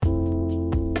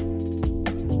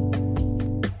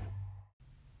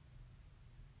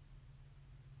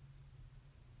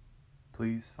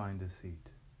please find a seat.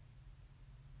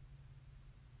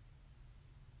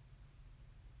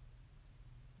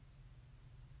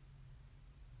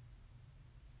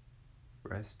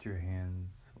 Rest your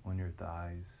hands on your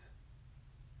thighs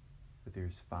with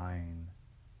your spine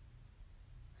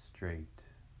straight,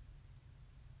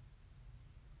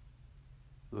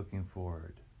 looking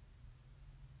forward,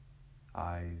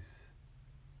 eyes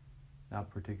not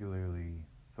particularly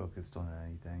focused on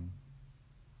anything,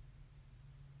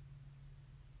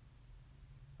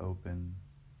 open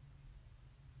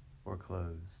or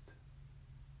closed.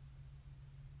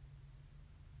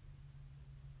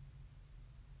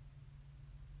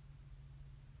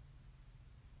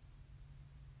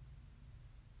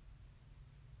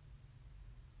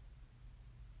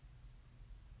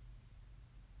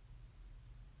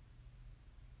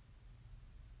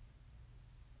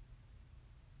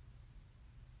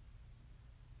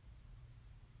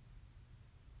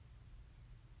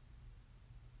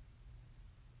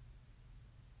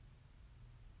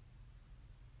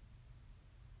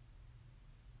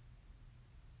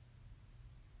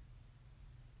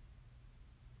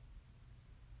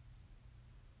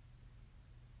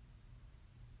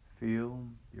 Feel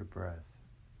your breath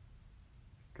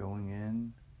going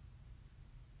in,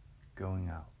 going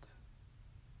out.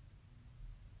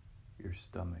 Your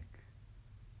stomach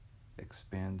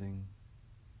expanding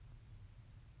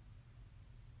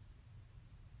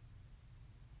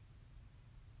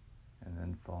and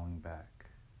then falling back.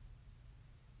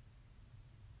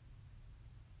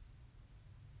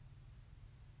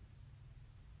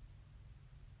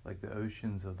 Like the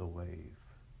oceans of the wave,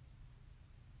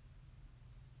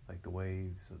 like the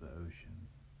waves of the ocean.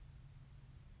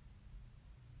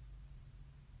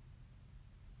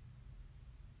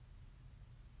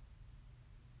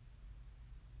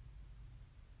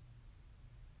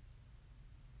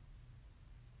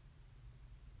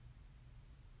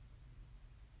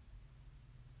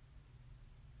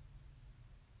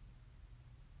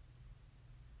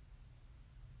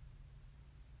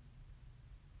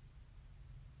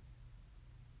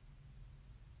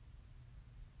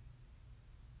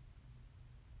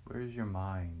 Where is your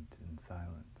mind in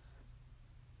silence?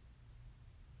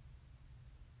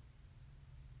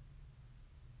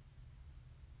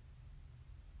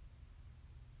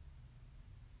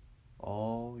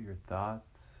 All your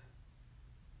thoughts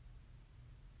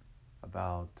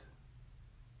about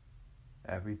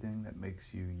everything that makes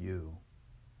you you,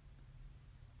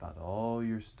 about all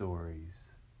your stories,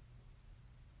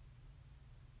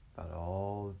 about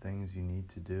all the things you need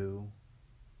to do,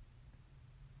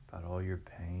 about all your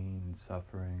pain and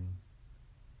suffering,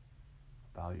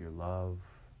 about your love,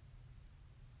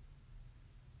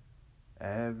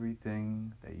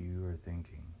 everything that you are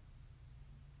thinking.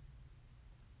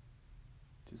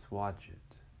 Just watch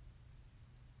it.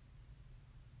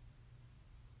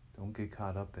 Don't get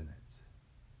caught up in it.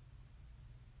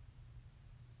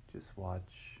 Just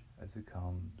watch as it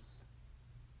comes,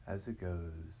 as it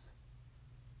goes,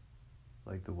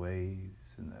 like the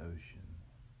waves in the ocean.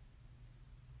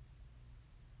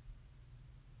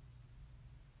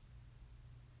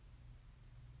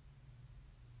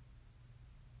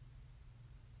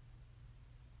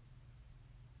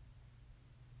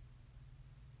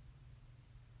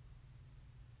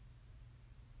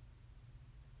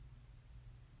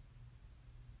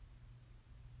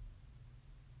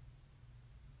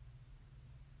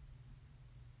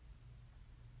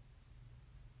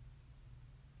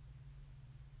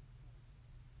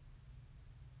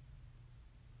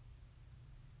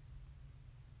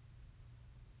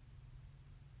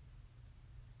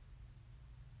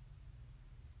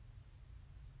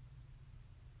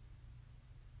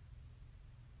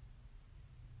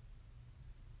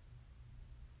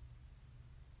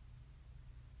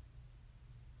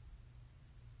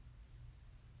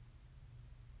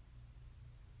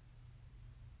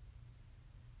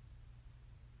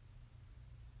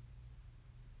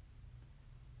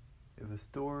 If a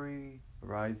story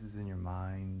arises in your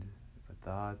mind, if a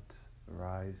thought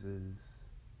arises,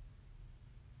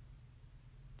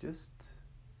 just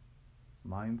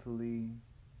mindfully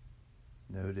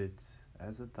note it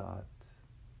as a thought,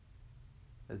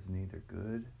 as neither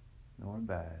good nor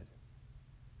bad,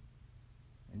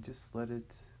 and just let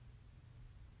it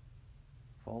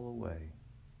fall away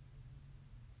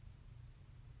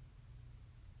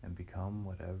and become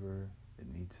whatever it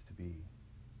needs to be.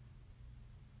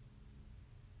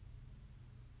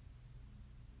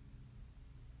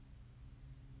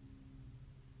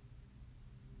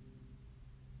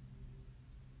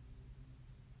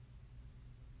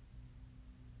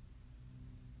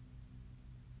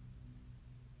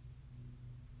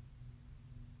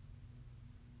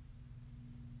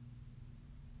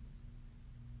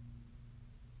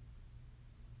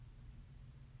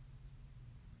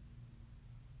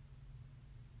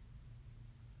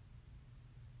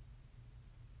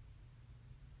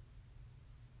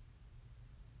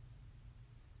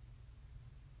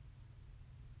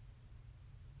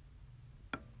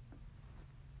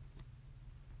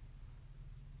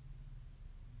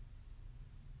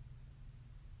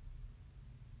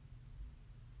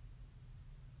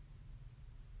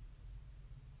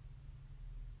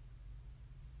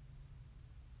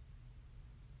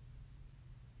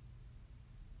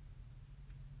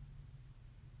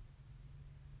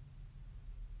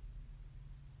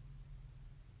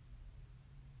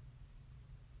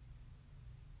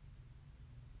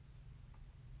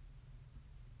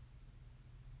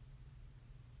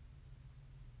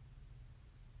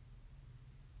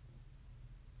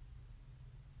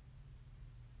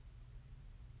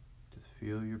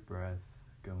 Feel your breath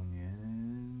going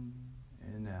in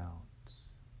and out.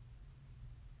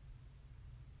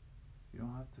 You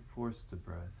don't have to force the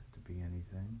breath to be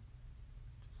anything.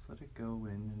 Just let it go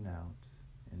in and out,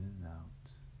 in and out.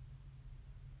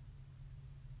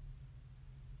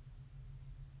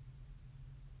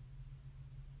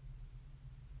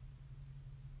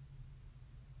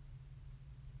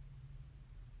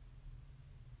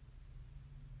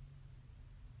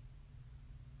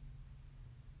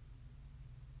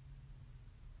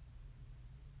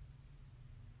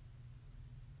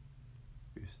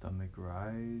 Your stomach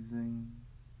rising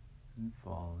and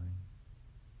falling.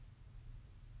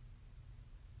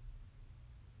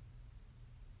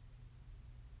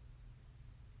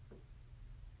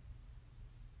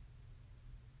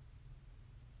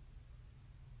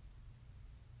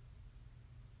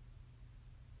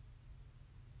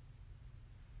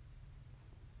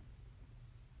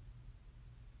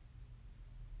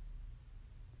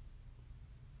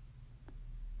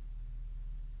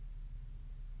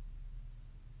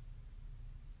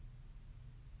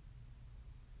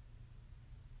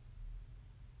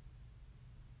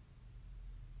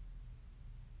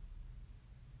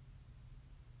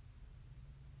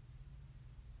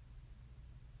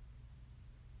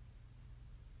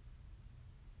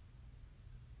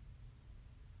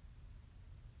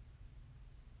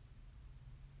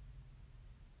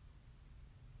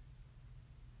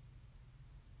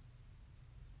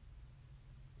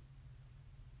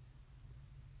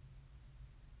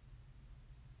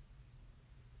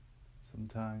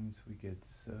 Sometimes we get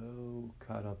so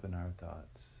caught up in our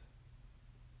thoughts.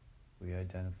 We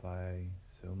identify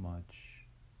so much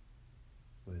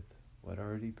with what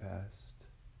already passed,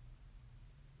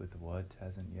 with what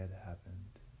hasn't yet happened.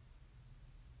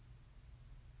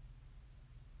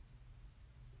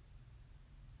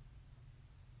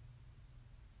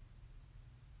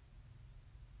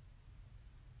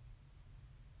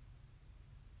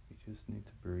 You just need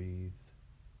to breathe,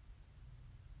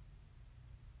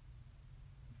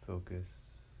 focus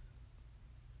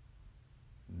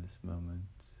in this moment.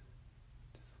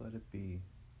 Just let it be.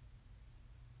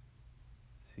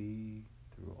 See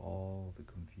through all the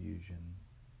confusion,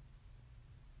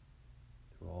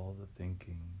 through all the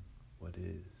thinking, what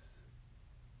is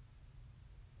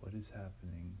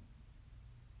happening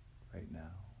right now.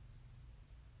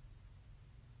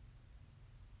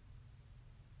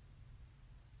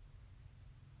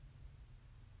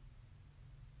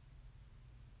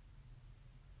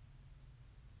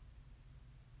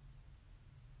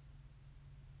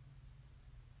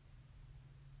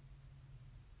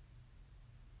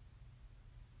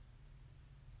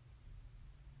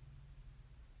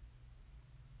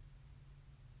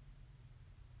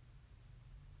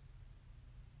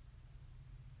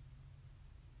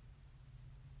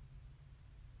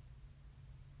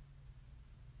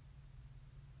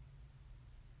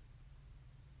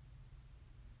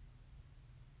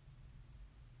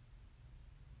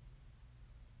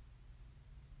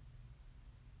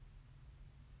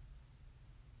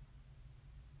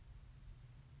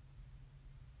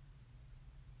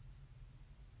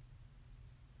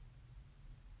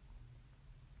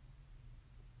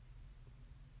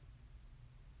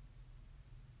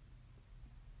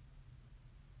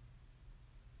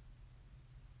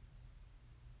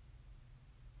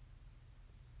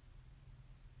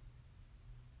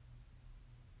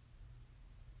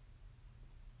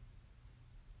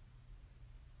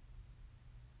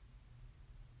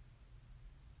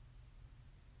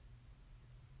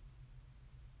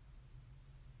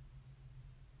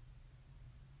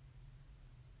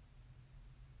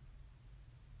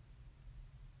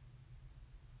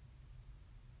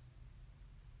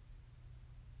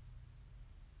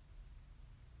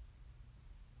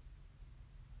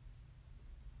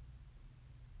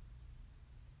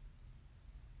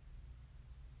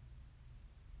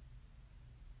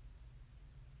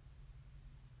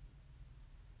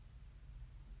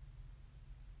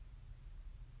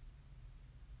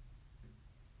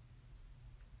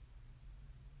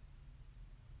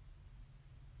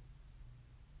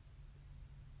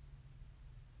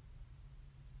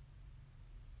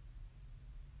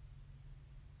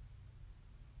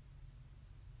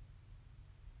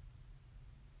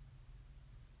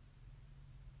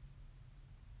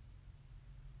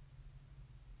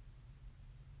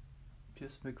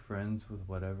 Just make friends with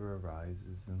whatever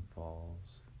arises and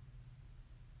falls.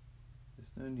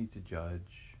 There's no need to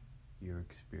judge your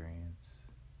experience.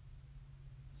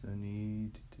 There's no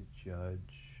need to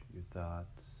judge your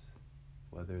thoughts,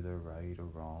 whether they're right or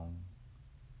wrong.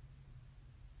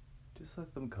 Just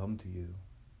let them come to you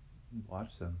and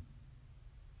watch them.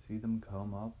 See them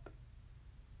come up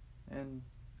and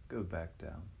go back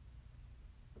down,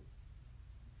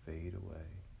 fade away.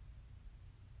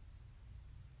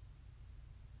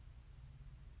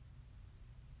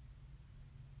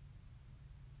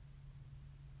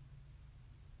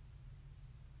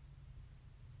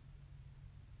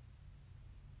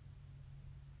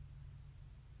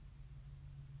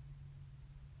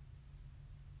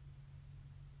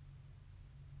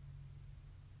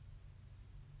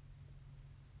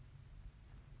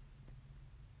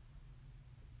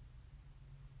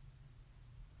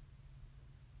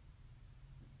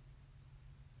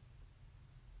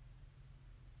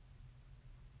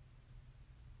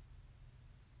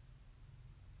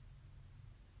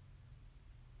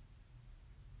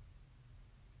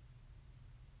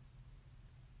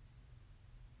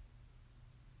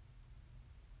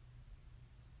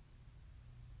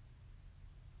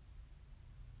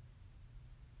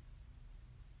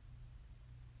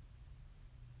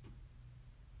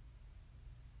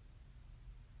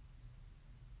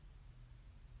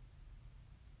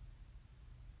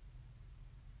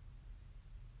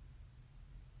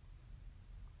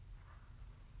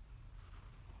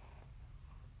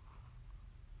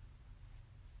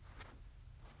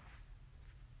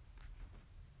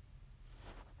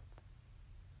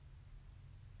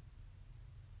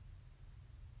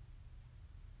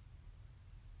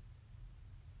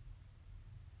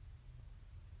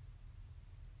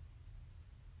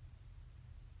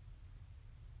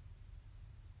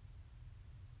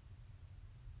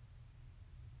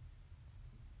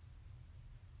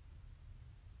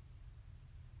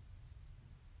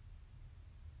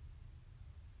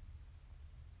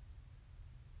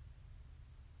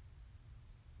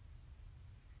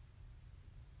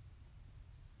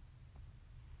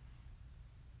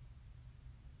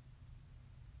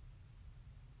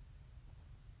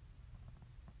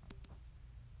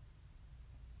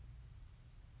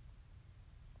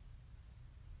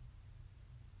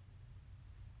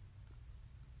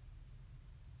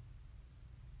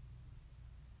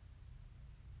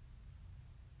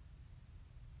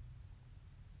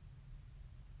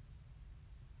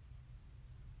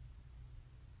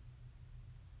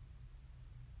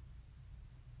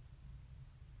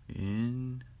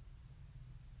 In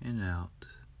and out.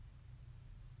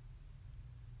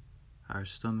 Our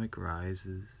stomach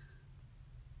rises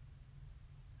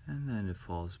and then it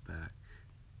falls back.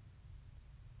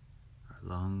 Our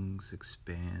lungs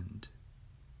expand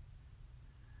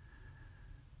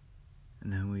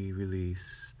and then we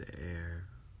release the air.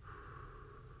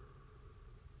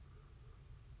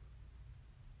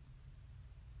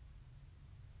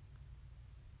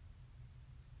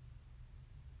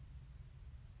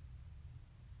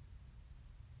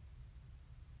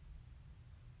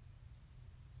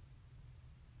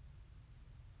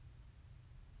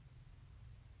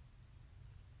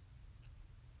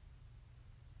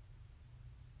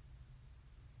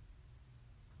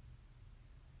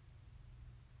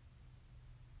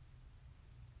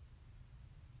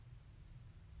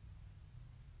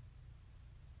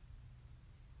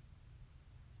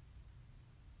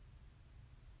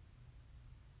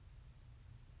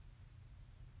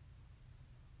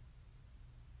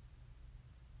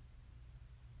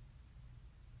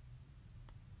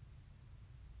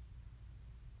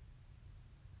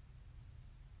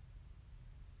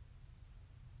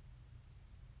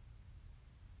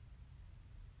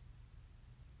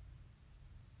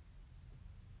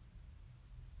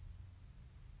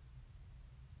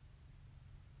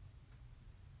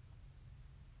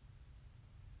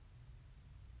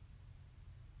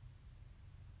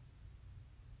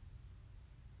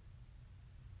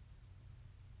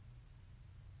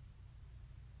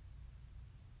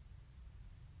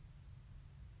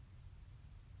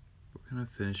 We're going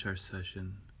to finish our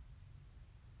session.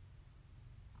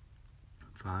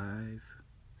 5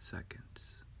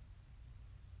 seconds.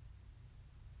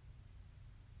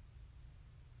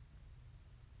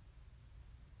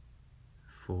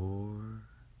 4,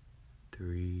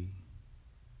 3,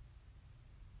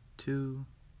 2,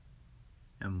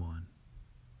 and 1.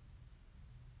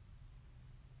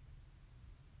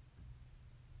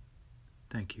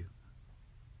 Thank you.